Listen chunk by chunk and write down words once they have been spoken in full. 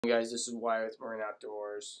Hey guys, this is Wyatt with Marine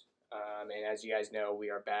Outdoors, and as you guys know, we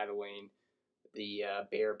are battling the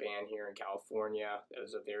bear ban here in California. That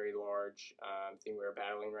is a very large thing we're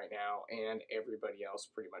battling right now, and everybody else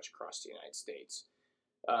pretty much across the United States.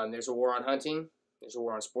 There's a war on hunting. There's a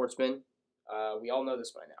war on sportsmen. We all know this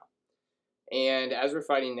by now. And as we're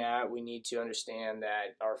fighting that, we need to understand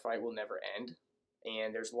that our fight will never end,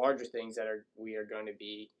 and there's larger things that we are going to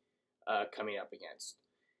be coming up against.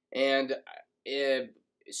 And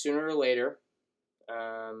sooner or later,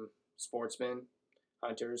 sportsmen,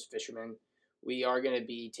 hunters, fishermen, we are going to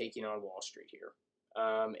be taking on Wall Street here.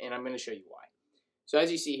 And I'm going to show you why. So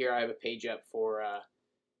as you see here, I have a page up for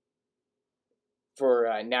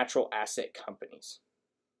natural asset companies.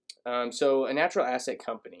 So a natural asset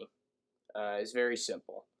company is very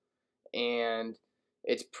simple. And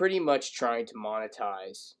it's pretty much trying to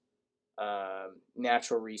monetize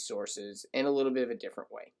natural resources in a little bit of a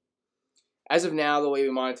different way. As of now, the way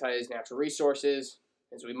we monetize natural resources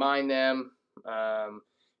is we mine them,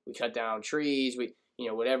 we cut down trees,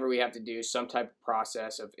 whatever we have to do, some type of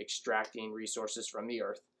process of extracting resources from the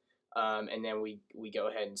earth, and then we go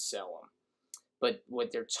ahead and sell them. But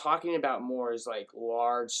what they're talking about more is like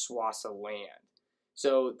large swaths of land.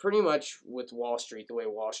 So pretty much with Wall Street, the way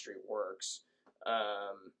Wall Street works,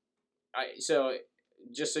 so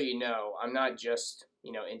just so you know, I'm not just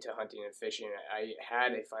into hunting and fishing. I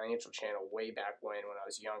had a financial channel way back when I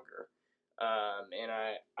was younger, and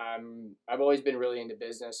I've always been really into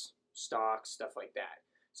business, stocks, stuff like that.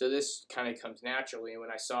 So this kind of comes naturally. And when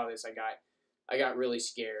I saw this, I got really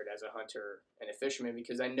scared as a hunter and a fisherman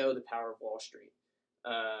because I know the power of Wall Street.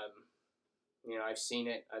 I've seen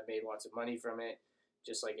it. I've made lots of money from it,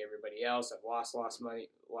 just like everybody else. I've lost lots of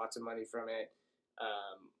money from it.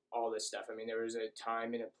 All this stuff. I mean, there was a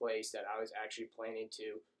time and a place that I was actually planning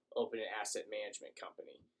to open an asset management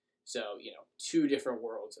company. So, two different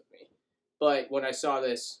worlds of me. But when I saw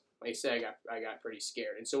this, like I said, I got pretty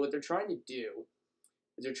scared. And so what they're trying to do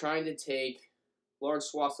is they're trying to take large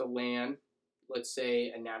swaths of land, let's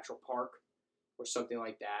say a natural park or something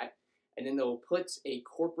like that, and then they'll put a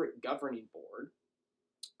corporate governing board,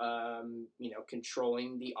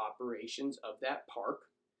 controlling the operations of that park.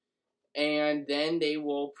 And then they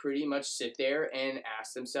will pretty much sit there and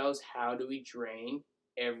ask themselves, how do we drain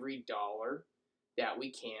every dollar that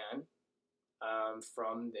we can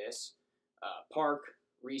from this park,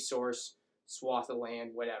 resource, swath of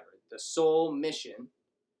land, whatever. The sole mission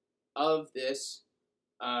of this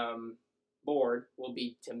board will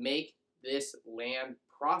be to make this land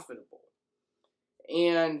profitable.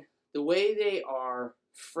 And the way they are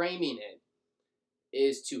framing it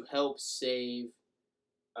is to help save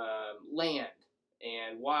land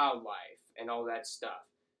and wildlife and all that stuff.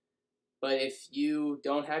 But if you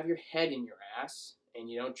don't have your head in your ass and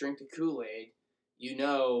you don't drink the Kool-Aid,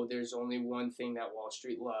 there's only one thing that Wall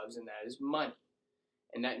Street loves, and that is money.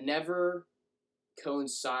 And that never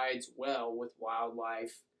coincides well with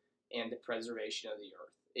wildlife and the preservation of the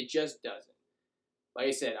earth. It just doesn't. Like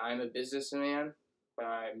I said, I'm a businessman, but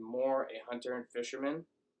I'm more a hunter and fisherman.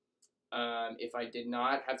 If I did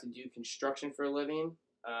not have to do construction for a living,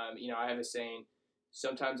 I have a saying,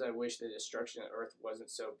 sometimes I wish the destruction of the earth wasn't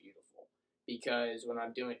so beautiful. Because when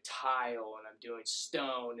I'm doing tile and I'm doing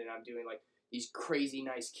stone and I'm doing like these crazy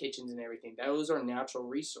nice kitchens and everything, those are natural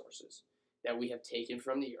resources that we have taken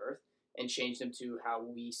from the earth and changed them to how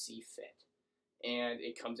we see fit. And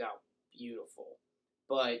it comes out beautiful.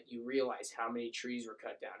 But you realize how many trees were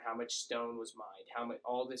cut down, how much stone was mined, how much,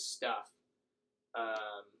 all this stuff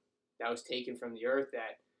that was taken from the earth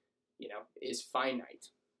that is finite.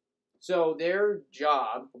 So their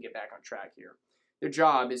job, we'll get back on track here, their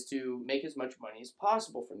job is to make as much money as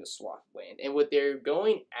possible from this swath of land. And what they're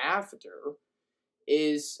going after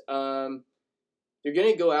is they're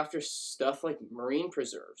going to go after stuff like marine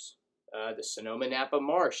preserves, the Sonoma Napa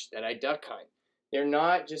Marsh that I duck hunt. They're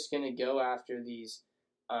not just going to go after these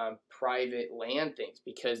private land things,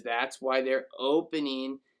 because that's why they're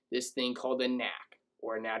opening this thing called a NAC,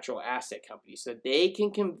 or a natural asset company, so they can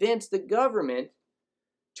convince the government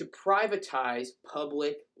to privatize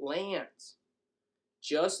public lands.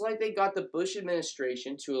 Just like they got the Bush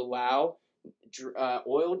administration to allow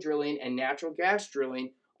oil drilling and natural gas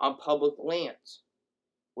drilling on public lands,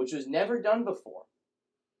 which was never done before.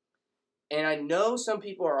 And I know some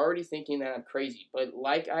people are already thinking that I'm crazy, but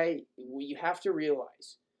you have to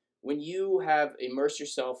realize, when you have immersed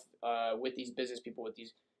yourself with these business people, with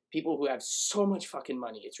these people who have so much fucking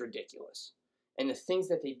money, it's ridiculous. And the things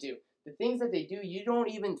that they do, you don't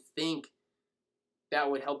even think that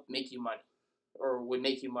would help make you money or would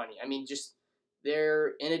make you money. I mean, just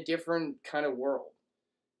they're in a different kind of world.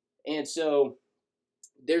 And so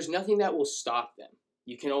there's nothing that will stop them.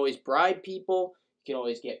 You can always bribe people. You can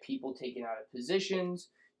always get people taken out of positions.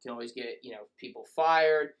 You can always get, people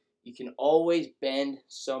fired. You can always bend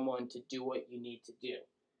someone to do what you need to do.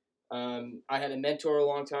 I had a mentor a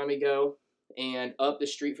long time ago, and up the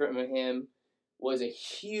street from him was a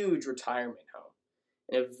huge retirement home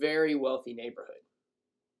in a very wealthy neighborhood.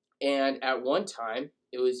 And at one time,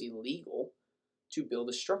 it was illegal to build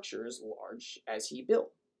a structure as large as he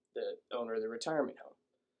built, the owner of the retirement home.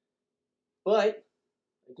 But,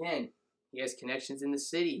 again, he has connections in the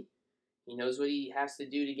city. He knows what he has to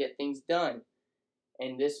do to get things done.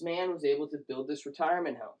 And this man was able to build this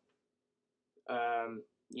retirement home.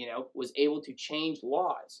 Was able to change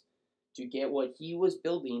laws to get what he was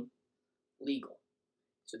building legal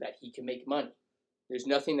so that he can make money. There's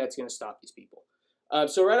nothing that's going to stop these people.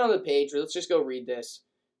 So right on the page, let's just go read this.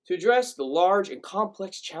 To address the large and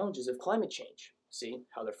complex challenges of climate change, see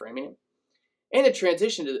how they're framing it, and the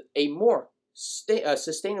transition to a more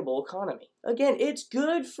sustainable economy. Again, it's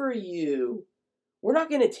good for you. We're not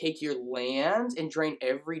going to take your land and drain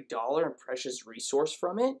every dollar and precious resource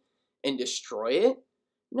from it and destroy it.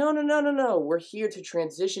 No. We're here to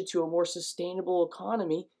transition to a more sustainable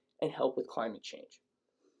economy and help with climate change.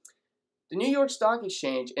 The New York Stock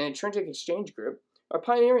Exchange and Intrinsic Exchange Group are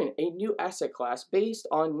pioneering a new asset class based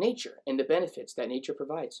on nature and the benefits that nature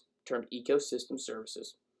provides, termed ecosystem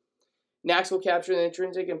services. nacs will capture the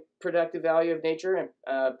intrinsic and productive value of nature and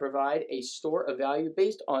provide a store of value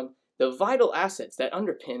based on the vital assets that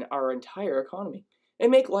underpin our entire economy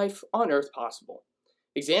and make life on Earth possible.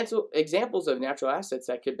 Examples of natural assets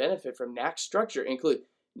that could benefit from nacs structure include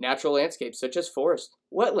natural landscapes such as forests,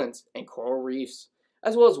 wetlands, and coral reefs,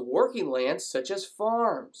 as well as working lands such as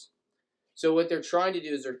farms. So what they're trying to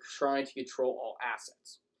do is they're trying to control all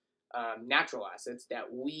assets, natural assets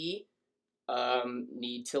that we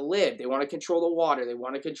need to live. They want to control the water. They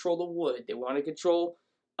want to control the wood. They want to control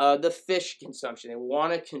the fish consumption. They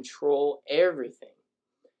want to control everything.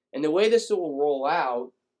 And the way this will roll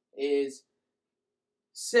out is,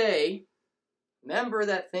 say, remember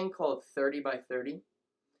that thing called 30 by 30?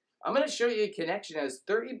 I'm going to show you a connection as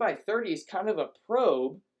 30 by 30 is kind of a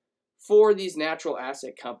probe for these natural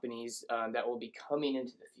asset companies that will be coming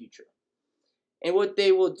into the future. And what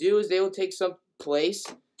they will do is they will take some place,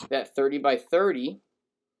 that 30 by 30,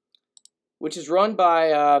 which is run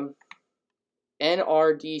by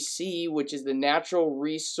NRDC, which is the Natural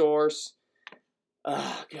Resource,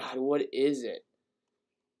 what is it?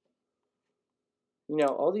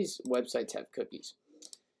 All these websites have cookies.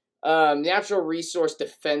 Natural Resource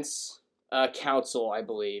Defense Council, I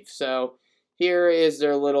believe. So here is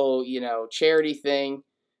their little, charity thing.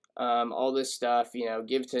 All this stuff,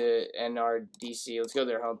 give to NRDC. Let's go to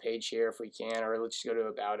their homepage here if we can, or let's just go to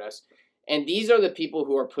About Us. And these are the people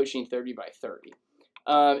who are pushing 30 by 30.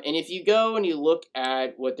 And if you go and you look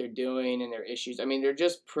at what they're doing and their issues, they're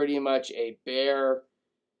just pretty much a bare,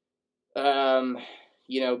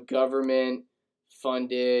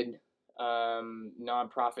 government-funded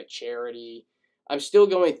nonprofit charity. I'm still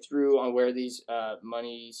going through on where these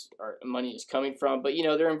money is coming from, but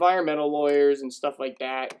they're environmental lawyers and stuff like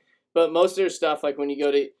that. But most of their stuff, like when you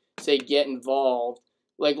go to say get involved,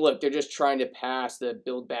 like look, they're just trying to pass the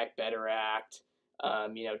Build Back Better Act.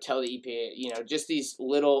 Tell the EPA, just these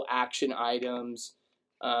little action items,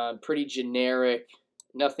 pretty generic,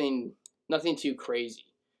 nothing too crazy,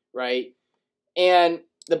 right? And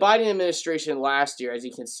the Biden administration last year, as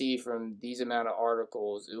you can see from these amount of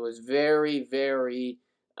articles, it was very, very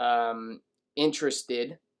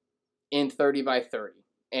interested in 30 by 30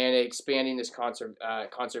 and expanding this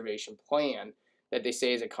conservation plan that they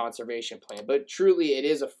say is a conservation plan. But truly, it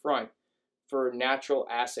is a front for natural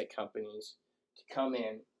asset companies to come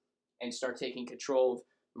in and start taking control of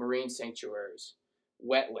marine sanctuaries,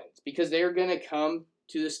 wetlands, because they're going to come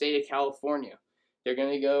to the state of California. They're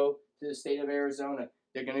going to go to the state of Arizona.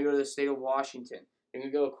 They're going to go to the state of Washington. They're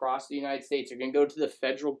going to go across the United States. They're going to go to the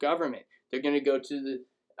federal government. They're going to go to the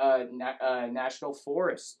national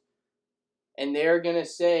forest. And they're going to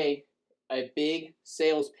say a big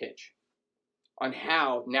sales pitch on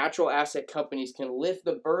how natural asset companies can lift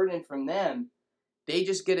the burden from them. They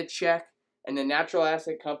just get a check, and the natural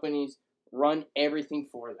asset companies run everything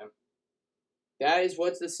for them. That is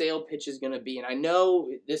what the sale pitch is going to be. And I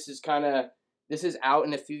know this is out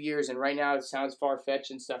in a few years, and right now it sounds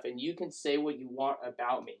far-fetched and stuff, and you can say what you want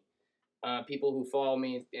about me. People who follow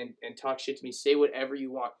me and talk shit to me, say whatever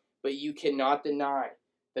you want, but you cannot deny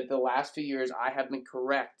that the last few years I have been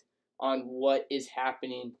correct on what is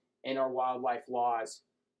happening in our wildlife laws.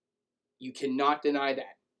 You cannot deny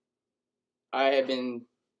that. I have been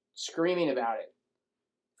screaming about it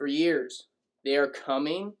for years. They are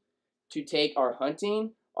coming to take our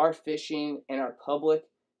hunting, our fishing, and our public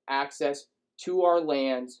access to our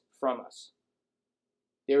lands from us.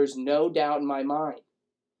 There is no doubt in my mind.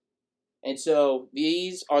 And so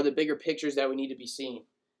these are the bigger pictures that we need to be seeing.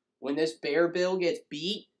 When this bear bill gets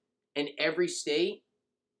beat in every state,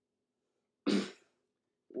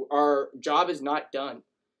 our job is not done.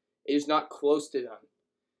 It is not close to done.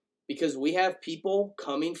 Because we have people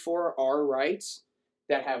coming for our rights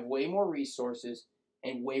that have way more resources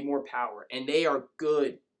and way more power. And they are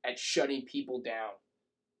good at shutting people down.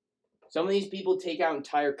 Some of these people take out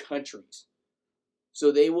entire countries.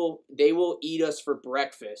 So they will eat us for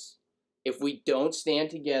breakfast if we don't stand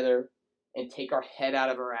together and take our head out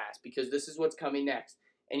of our ass, because this is what's coming next.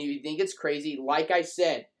 And if you think it's crazy, like I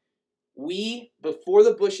said, before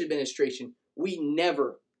the Bush administration, we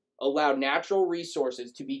never allowed natural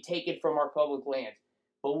resources to be taken from our public lands.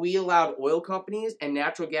 But we allowed oil companies and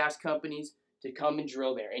natural gas companies to come and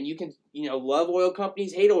drill there. And you can, love oil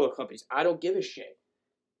companies, hate oil companies. I don't give a shit.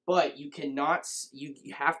 But you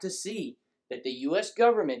have to see that the U.S.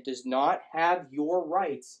 government does not have your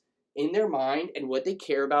rights in their mind, and what they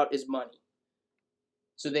care about is money.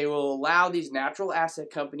 So they will allow these natural asset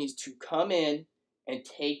companies to come in and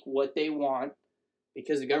take what they want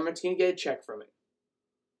because the government's going to get a check from it.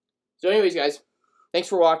 So anyways, guys, thanks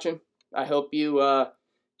for watching. I hope you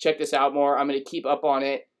check this out more. I'm going to keep up on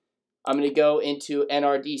it. I'm going to go into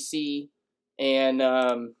NRDC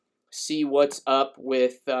and see what's up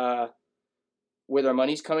with where their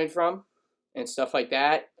money's coming from and stuff like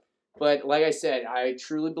that. But like I said, I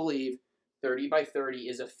truly believe 30 by 30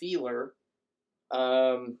 is a feeler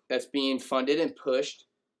that's being funded and pushed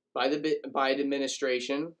by the Biden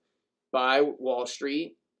administration, by Wall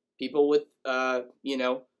Street, people with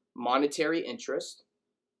monetary interest,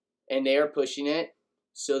 and they are pushing it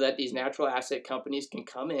so that these natural asset companies can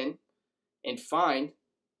come in and find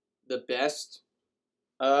the best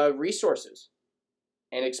resources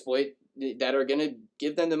and exploit that are going to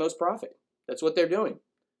give them the most profit. That's what they're doing.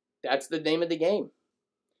 That's the name of the game.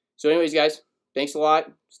 So anyways, guys, thanks a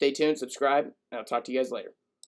lot. Stay tuned, subscribe, and I'll talk to you guys later.